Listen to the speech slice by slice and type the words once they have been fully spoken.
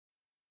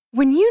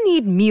When you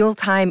need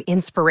mealtime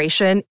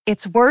inspiration,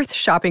 it's worth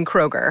shopping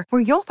Kroger,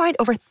 where you'll find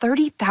over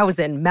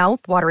 30,000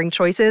 mouth-watering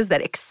choices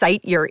that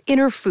excite your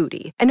inner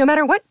foodie. And no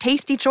matter what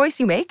tasty choice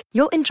you make,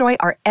 you'll enjoy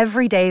our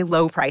everyday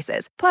low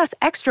prices, plus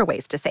extra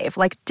ways to save,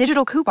 like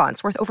digital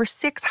coupons worth over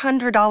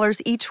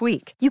 $600 each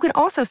week. You can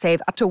also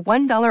save up to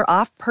 $1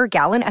 off per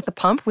gallon at the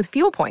pump with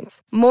fuel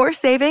points. More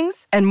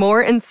savings and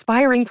more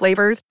inspiring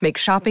flavors make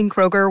shopping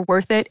Kroger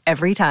worth it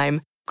every time.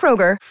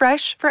 Kroger,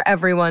 fresh for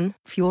everyone.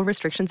 Fuel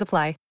restrictions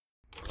apply.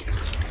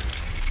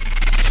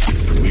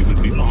 We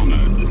would be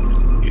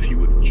honored if you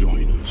would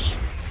join us.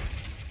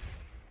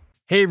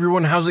 Hey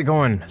everyone, how's it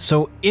going?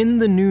 So in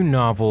the new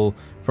novel,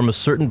 From a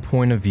Certain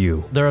Point of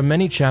View, there are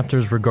many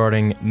chapters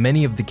regarding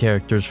many of the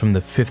characters from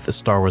the 5th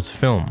Star Wars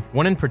film.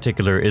 One in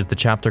particular is the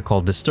chapter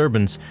called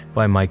Disturbance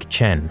by Mike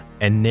Chen,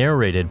 and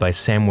narrated by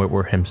Sam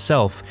Witwer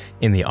himself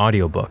in the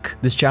audiobook.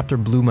 This chapter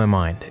blew my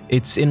mind.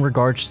 It's in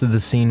regards to the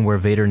scene where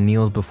Vader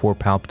kneels before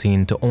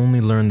Palpatine to only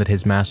learn that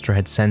his master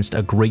had sensed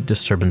a great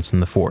disturbance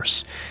in the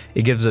Force.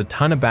 It gives a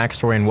ton of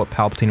backstory on what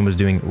Palpatine was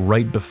doing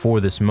right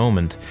before this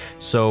moment,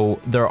 so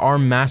there are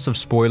massive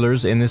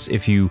spoilers in this.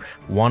 If you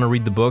want to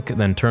read the book,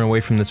 then turn away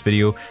from this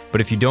video, but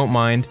if you don't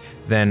mind,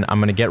 then I'm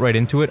going to get right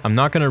into it. I'm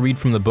not going to read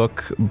from the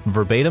book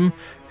verbatim,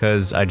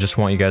 because I just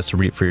want you guys to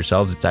read it for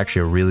yourselves. It's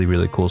actually a really,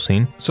 really cool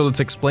scene. So let's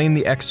explain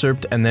the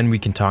excerpt and then we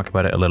can talk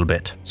about it a little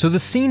bit. So the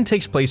scene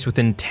takes place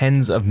within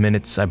tens of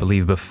minutes, I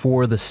believe,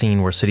 before the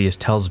scene where Sidious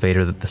tells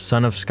Vader that the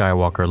son of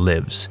Skywalker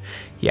lives.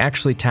 He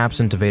actually taps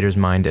into Vader's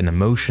mind and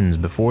emotions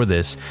before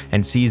this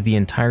and sees the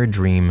entire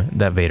dream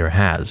that Vader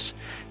has.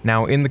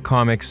 Now, in the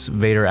comics,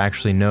 Vader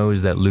actually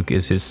knows that Luke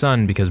is his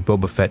son because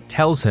Boba Fett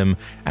tells him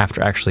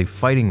after actually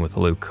fighting with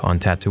Luke on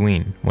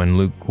Tatooine, when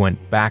Luke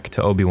went back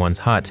to Obi-Wan's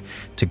hut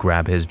to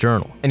grab his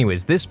journal.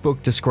 Anyways, this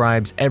book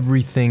describes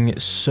everything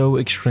so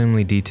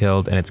extremely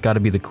detailed, and it's got to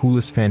be the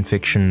coolest fan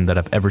fiction that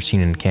I've ever seen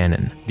in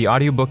canon. The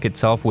audiobook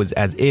itself was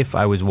as if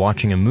I was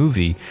watching a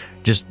movie,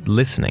 just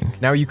listening.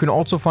 Now, you can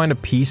also find a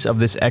piece of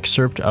this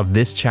excerpt of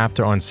this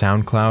chapter on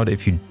SoundCloud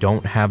if you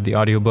don't have the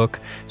audiobook,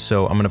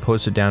 so I'm going to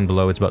post it down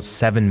below. It's about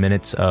 7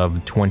 minutes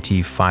of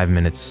 25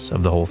 minutes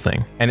of the whole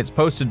thing. And it's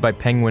posted by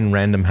Penguin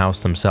Random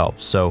House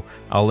themselves, so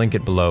I'll link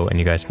it below and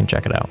you guys can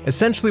check it out.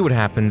 Essentially what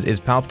happens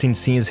is Palpatine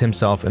sees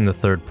himself in the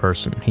third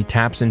person. He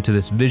taps into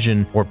this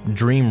vision, or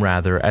dream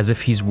rather, as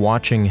if he's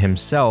watching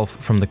himself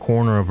from the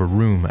corner of a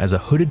room as a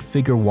hooded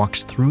figure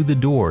walks through the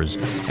doors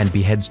and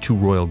beheads 2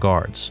 royal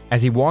guards.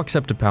 As he walks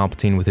up to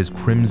Palpatine with his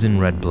crimson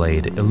red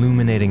blade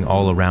illuminating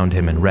all around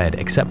him in red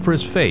except for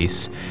his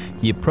face,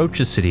 he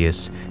approaches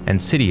Sidious, and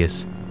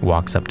Sidious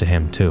walks up to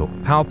him too.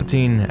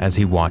 Palpatine, as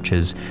he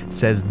watches,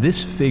 says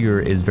this figure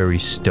is very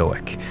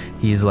stoic.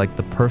 He is like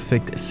the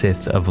perfect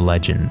Sith of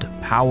legend,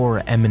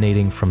 power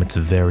emanating from its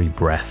very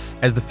breath.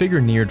 As the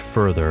figure neared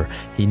further,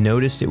 he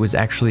noticed it was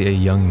actually a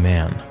young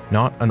man,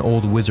 not an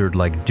old wizard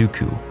like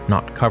Dooku,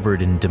 not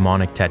covered in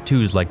demonic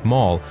tattoos like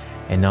Maul,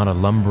 and not a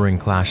lumbering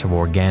clash of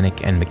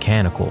organic and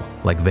mechanical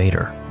like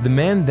Vader. The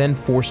man then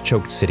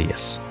force-choked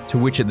Sidious, to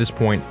which at this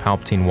point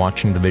Palpatine,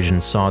 watching the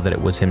vision, saw that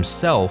it was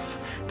himself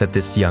that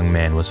this young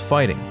man was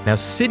fighting. Now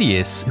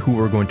Sidious, who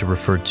we're going to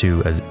refer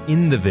to as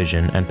in the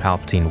vision and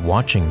Palpatine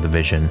watching the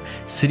vision,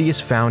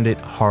 Sidious found it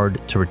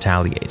hard to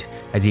retaliate,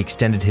 as he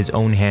extended his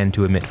own hand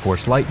to emit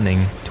Force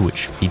lightning, to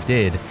which he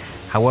did.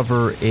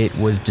 However, it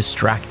was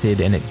distracted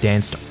and it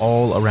danced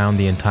all around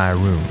the entire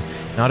room.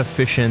 Not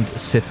efficient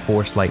Sith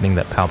Force lightning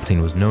that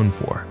Palpatine was known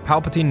for.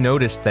 Palpatine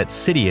noticed that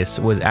Sidious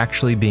was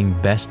actually being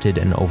bested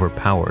and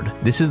overpowered.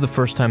 This is the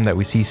first time that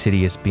we see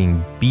Sidious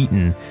being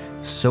beaten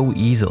so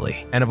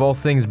easily. And of all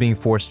things, being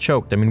force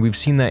choked. I mean, we've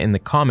seen that in the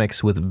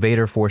comics with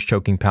Vader force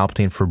choking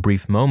Palpatine for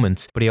brief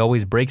moments, but he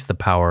always breaks the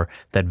power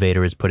that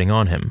Vader is putting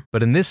on him.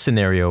 But in this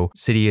scenario,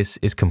 Sidious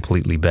is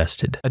completely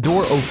bested. A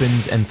door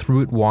opens and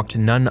through it walked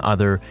none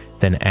other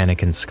than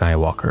Anakin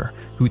Skywalker,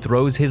 who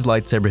throws his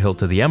lightsaber hilt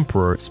to the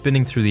Emperor,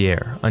 spinning through the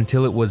air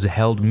until it was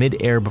held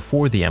mid-air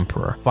before the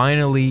Emperor,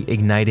 finally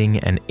igniting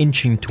and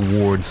inching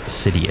towards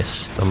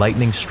Sidious. The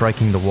lightning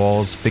striking the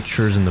walls,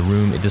 fixtures in the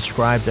room, it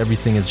describes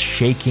everything as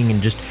shaking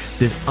and just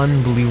this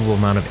unbelievable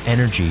amount of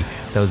energy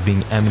that was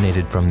being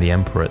emanated from the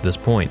Emperor at this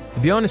point. To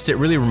be honest, it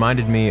really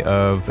reminded me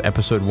of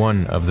episode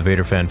 1 of the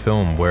Vader fan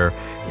film, where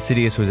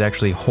Sidious was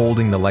actually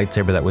holding the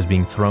lightsaber that was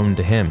being thrown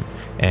to him,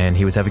 and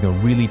he was having a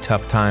really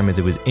tough time as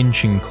it was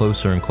inching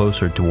closer and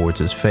closer towards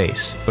his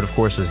face. But of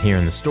course, as here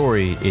in the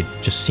story, it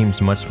just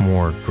seems much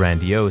more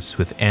grandiose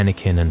with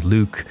Anakin and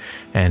Luke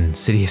and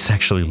Sidious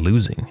actually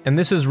losing. And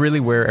this is really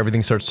where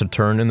everything starts to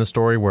turn in the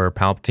story, where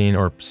Palpatine,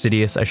 or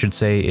Sidious I should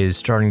say, is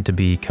starting to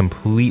be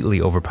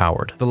completely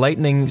overpowered. The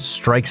lightning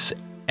strikes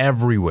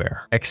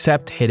everywhere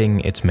except hitting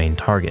its main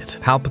target.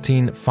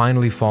 Palpatine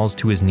finally falls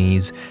to his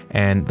knees,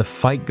 and the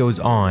fight goes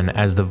on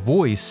as the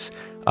voice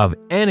of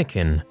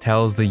Anakin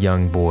tells the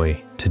young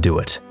boy to do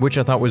it, which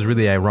I thought was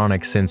really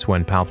ironic, since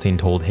when Palpatine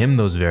told him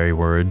those very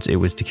words, it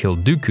was to kill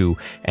Dooku,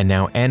 and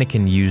now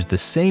Anakin used the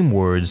same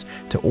words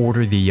to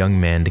order the young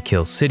man to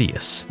kill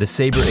Sidious. The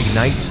saber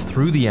ignites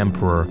through the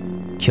Emperor,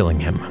 killing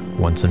him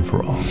once and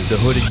for all. The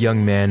hooded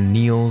young man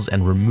kneels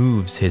and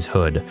removes his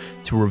hood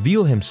to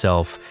reveal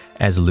himself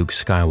as Luke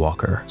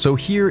Skywalker. So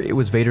here it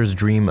was Vader's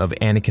dream of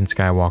Anakin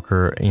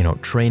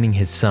Skywalker, training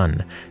his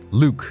son,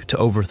 Luke, to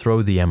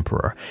overthrow the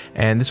Emperor.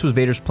 And this was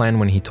Vader's plan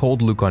when he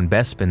told Luke on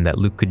Bespin that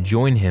Luke could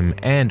join him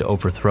and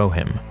overthrow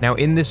him. Now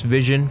in this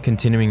vision,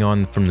 continuing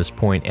on from this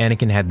point,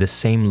 Anakin had the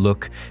same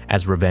look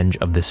as Revenge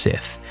of the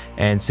Sith.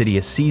 And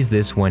Sidious sees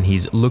this when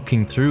he's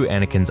looking through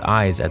Anakin's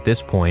eyes at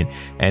this point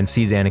and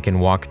sees Anakin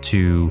walk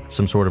to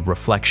some sort of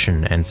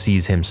reflection and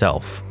sees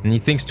himself. And he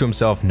thinks to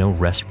himself, no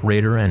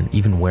respirator and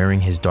even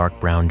wearing his dark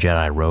brown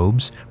Jedi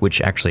robes,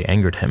 which actually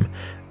angered him.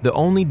 The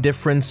only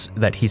difference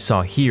that he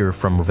saw here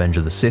from Revenge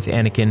of the Sith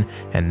Anakin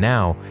and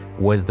now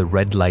was the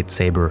red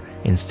lightsaber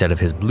instead of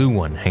his blue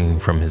one hanging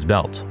from his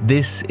belt.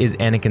 This is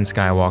Anakin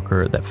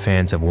Skywalker that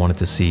fans have wanted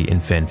to see in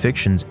fan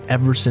fictions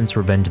ever since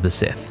Revenge of the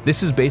Sith.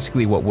 This is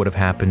basically what would have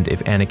happened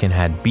if Anakin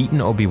had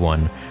beaten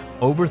Obi-Wan,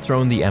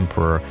 overthrown the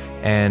Emperor,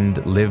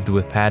 and lived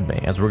with Padme.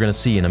 As we're gonna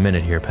see in a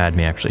minute here, Padme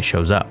actually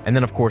shows up. And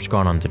then of course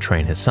gone on to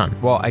train his son.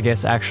 Well, I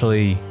guess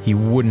actually he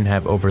wouldn't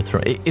have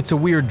overthrown. It's a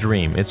weird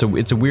dream. It's a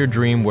weird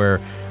dream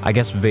where I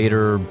guess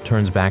Vader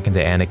turns back into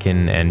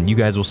Anakin, and you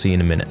guys will see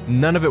in a minute.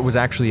 None of it was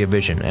actually a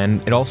vision,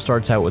 and it all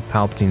starts out with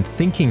Palpatine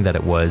thinking that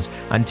it was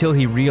until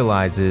he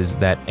realizes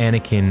that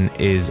Anakin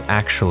is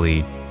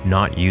actually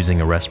not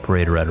using a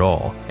respirator at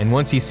all. And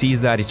once he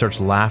sees that, he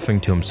starts laughing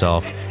to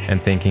himself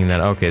and thinking that,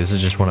 okay, this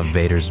is just one of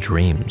Vader's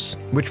dreams.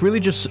 Which really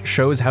just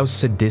shows how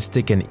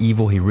sadistic and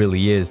evil he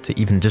really is to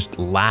even just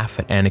laugh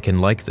at Anakin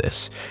like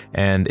this.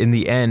 And in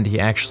the end, he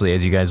actually,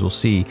 as you guys will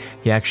see,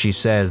 he actually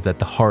says that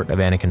the heart of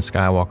Anakin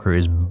Skywalker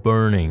is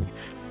burning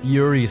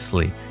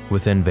furiously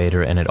within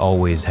Vader, and it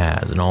always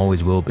has and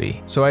always will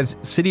be. So as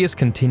Sidious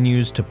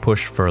continues to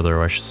push further,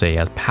 or I should say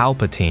as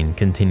Palpatine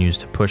continues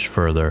to push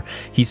further,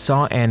 he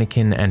saw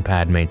Anakin and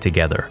Padme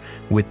together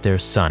with their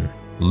son,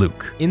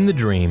 Luke. In the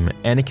dream,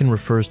 Anakin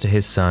refers to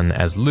his son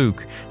as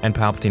Luke, and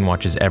Palpatine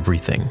watches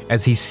everything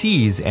as he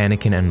sees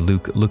Anakin and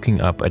Luke looking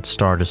up at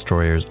Star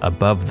Destroyers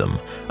above them,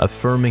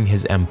 affirming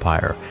his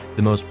empire,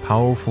 the most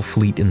powerful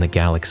fleet in the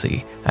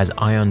galaxy, as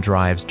ion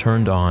drives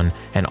turned on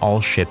and all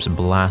ships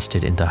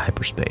blasted into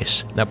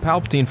hyperspace. Now,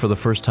 Palpatine for the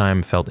first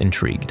time felt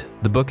intrigued.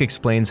 The book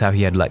explains how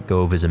he had let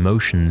go of his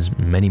emotions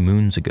many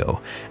moons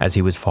ago, as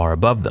he was far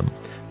above them.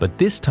 But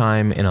this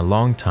time, in a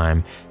long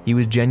time, he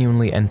was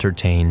genuinely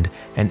entertained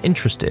and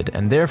interested,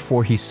 and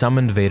therefore he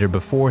summoned Vader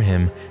before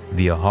him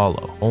via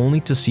Holo, only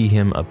to see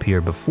him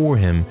appear before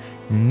him,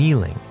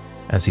 kneeling,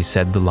 as he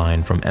said the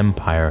line from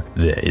Empire,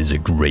 "There is a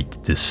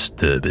great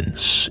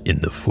disturbance in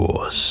the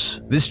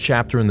Force." This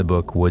chapter in the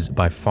book was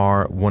by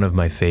far one of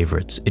my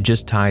favorites. It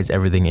just ties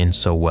everything in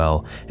so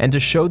well, and to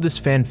show this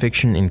fan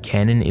fiction in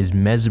canon is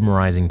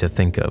mesmerizing to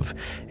think of,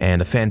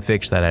 and a fan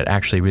fiction that I'd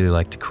actually really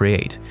like to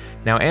create.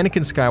 Now,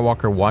 Anakin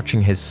Skywalker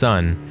watching his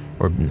son,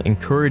 or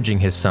encouraging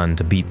his son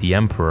to beat the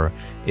Emperor,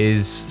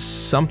 is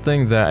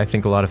something that I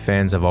think a lot of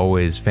fans have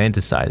always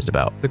fantasized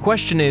about. The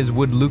question is,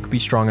 would Luke be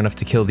strong enough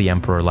to kill the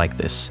Emperor like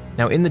this?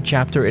 Now in the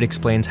chapter, it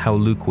explains how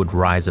Luke would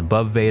rise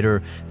above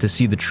Vader to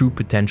see the true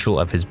potential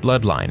of his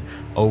bloodline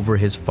over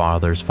his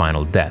father's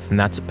final death, and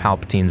that's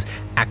Palpatine's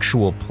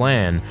actual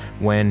plan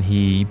when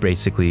he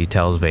basically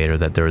tells Vader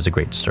that there is a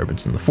great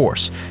disturbance in the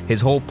Force. His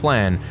whole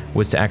plan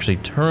was to actually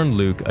turn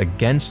Luke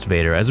against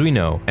Vader, as we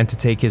know, and to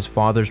take his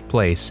father's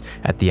place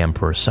at the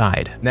Emperor's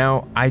side.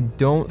 Now, I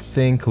don't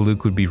think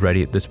Luke would be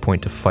ready at this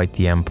point to fight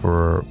the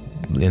Emperor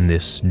in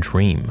this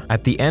dream.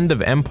 At the end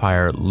of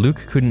Empire,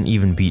 Luke couldn't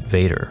even beat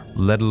Vader,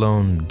 let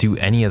alone do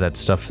any of that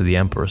stuff to the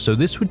Emperor, so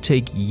this would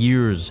take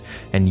years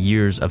and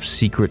years of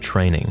secret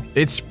training.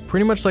 It's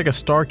pretty much like a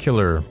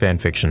Starkiller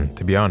fanfiction,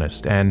 to be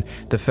honest, and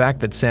the fact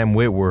that Sam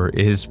Witwer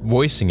is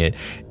voicing it,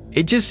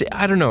 it just,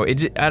 I don't know,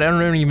 I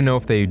don't even know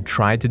if they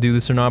tried to do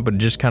this or not, but it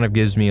just kind of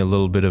gives me a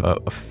little bit of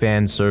a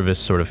fan service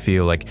sort of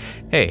feel like,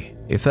 hey,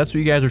 if that's what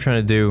you guys are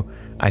trying to do,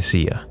 I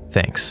see ya.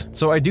 Thanks.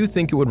 So I do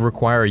think it would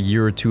require a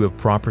year or two of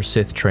proper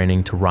Sith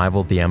training to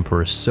rival the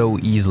Emperor so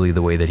easily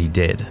the way that he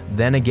did.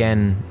 Then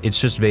again,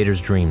 it's just Vader's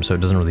dream, so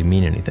it doesn't really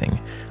mean anything.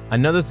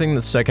 Another thing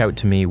that stuck out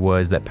to me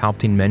was that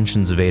Palpatine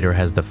mentions Vader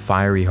has the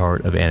fiery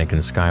heart of Anakin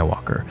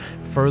Skywalker,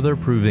 further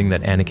proving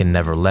that Anakin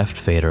never left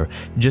Vader,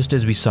 just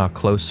as we saw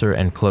closer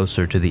and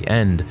closer to the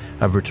end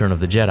of Return of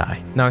the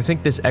Jedi. Now, I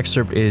think this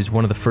excerpt is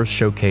one of the first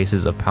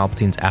showcases of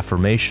Palpatine's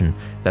affirmation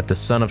that the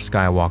son of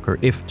Skywalker,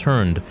 if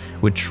turned,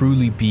 would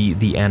truly be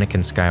the Anakin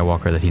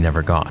Skywalker that he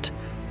never got.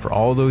 For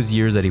all those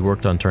years that he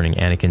worked on turning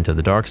Anakin to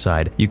the dark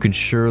side, you can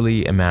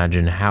surely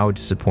imagine how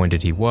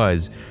disappointed he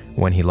was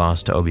when he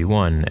lost to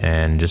Obi-Wan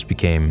and just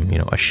became,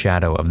 a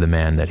shadow of the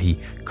man that he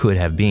could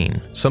have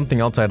been. Something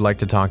else I'd like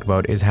to talk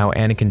about is how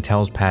Anakin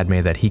tells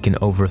Padme that he can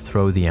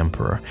overthrow the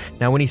Emperor.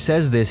 Now, when he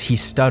says this, he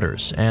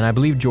stutters, and I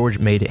believe George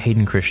made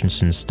Hayden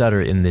Christensen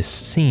stutter in this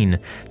scene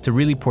to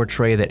really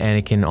portray that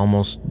Anakin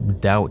almost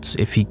doubts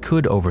if he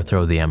could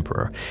overthrow the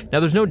Emperor. Now,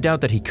 there's no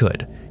doubt that he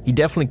could. he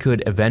definitely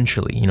could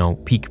eventually,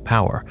 peak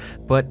power.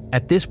 But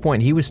at this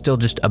point, he was still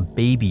just a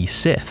baby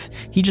Sith.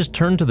 He just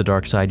turned to the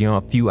dark side,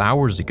 a few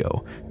hours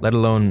ago, let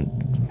alone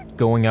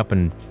going up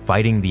and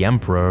fighting the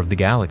Emperor of the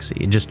galaxy.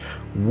 It just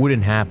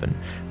wouldn't happen.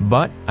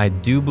 But I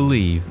do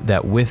believe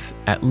that with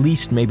at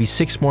least maybe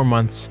 6 more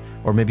months,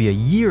 or maybe a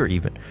year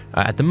even,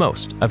 at the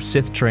most, of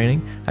Sith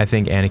training, I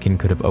think Anakin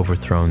could have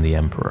overthrown the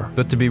Emperor.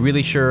 But to be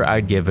really sure,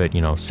 I'd give it,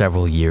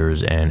 several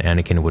years, and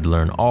Anakin would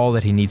learn all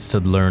that he needs to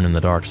learn in the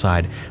dark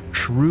side,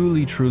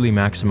 truly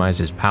maximize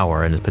his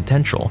power and his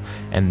potential,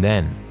 and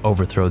then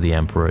overthrow the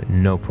Emperor,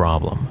 no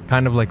problem.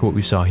 Kind of like what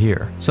we saw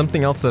here.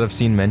 Something else that I've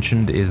seen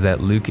mentioned is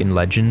that Luke in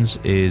Legends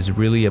is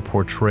really a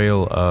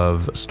portrayal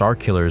of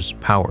Starkiller's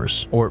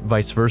powers, or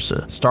vice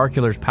versa.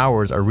 Starkiller's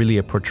powers are really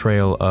a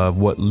portrayal of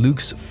what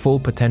Luke's full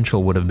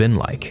potential would have been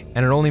like.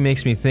 And it only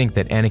makes me think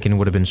that Anakin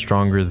would have been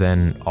stronger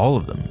than all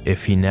of them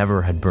if he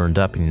never had burned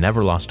up and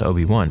never lost to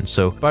Obi-Wan.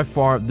 So by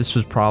far, this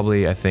was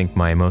probably, I think,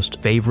 my most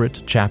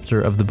favorite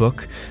chapter of the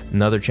book.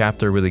 Another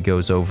chapter really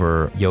goes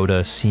over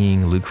Yoda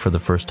seeing Luke for the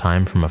first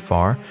time from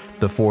afar,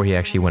 before he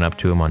actually went up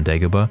to him on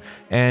Dagobah,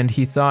 and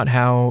he thought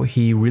how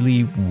he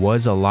really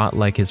was a lot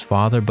like his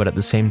father, but at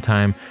the same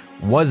time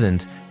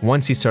wasn't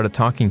once he started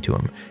talking to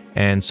him,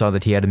 and saw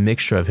that he had a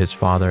mixture of his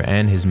father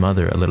and his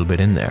mother a little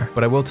bit in there.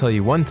 But I will tell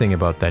you one thing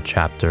about that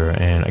chapter,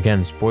 and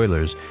again,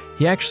 spoilers,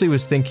 he actually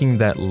was thinking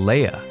that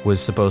Leia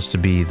was supposed to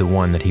be the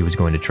one that he was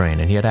going to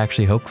train, and he had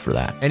actually hoped for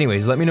that.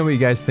 Anyways, let me know what you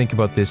guys think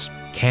about this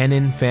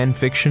canon fan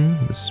fiction.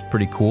 This is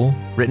pretty cool.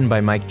 Written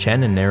by Mike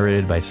Chen and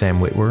narrated by Sam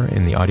Witwer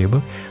in the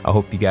audiobook. I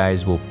hope you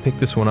guys will pick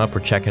this one up or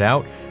check it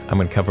out. I'm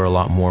going to cover a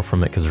lot more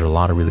from it because there's a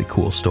lot of really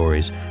cool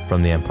stories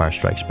from The Empire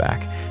Strikes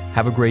Back.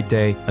 Have a great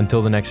day.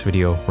 Until the next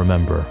video,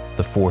 remember,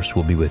 the Force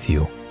will be with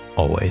you,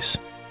 always.